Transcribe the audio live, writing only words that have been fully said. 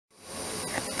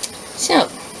So,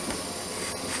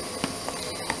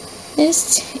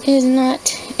 this is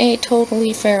not a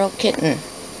totally feral kitten.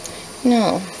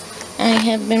 No, I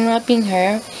have been rubbing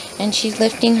her and she's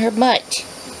lifting her butt.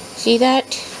 See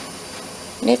that?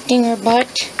 Lifting her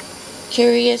butt,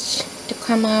 curious to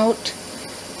come out,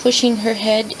 pushing her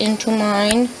head into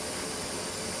mine.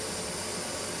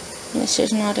 This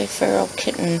is not a feral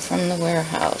kitten from the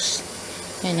warehouse,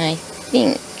 and I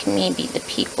think maybe the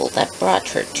people that brought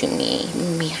her to me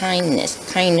behind this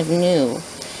kind of knew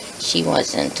she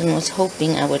wasn't and was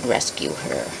hoping I would rescue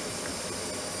her.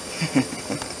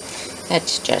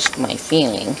 That's just my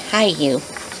feeling. Hi, you.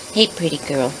 Hey, pretty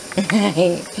girl.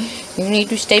 You need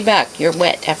to stay back. You're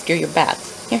wet after your bath.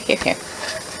 Here.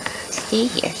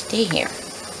 Stay here.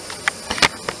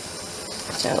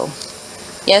 So,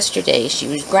 yesterday she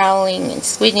was growling and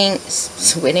swatting,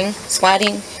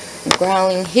 and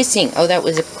growling, hissing. Oh, that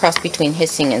was a cross between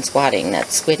hissing and swatting.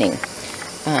 That's switting.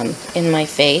 In my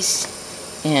face,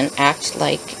 and act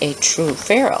like a true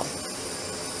feral.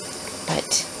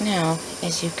 But now,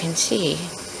 as you can see,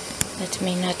 that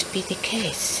may not be the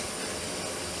case.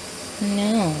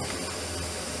 No,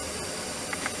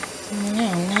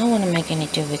 now what am I going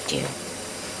to do with you?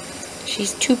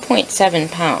 She's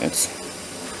 2.7 pounds.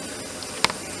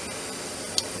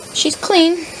 She's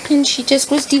clean, and she just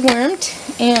was dewormed,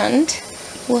 and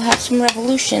we'll have some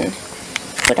Revolution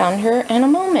put on her in a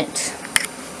moment.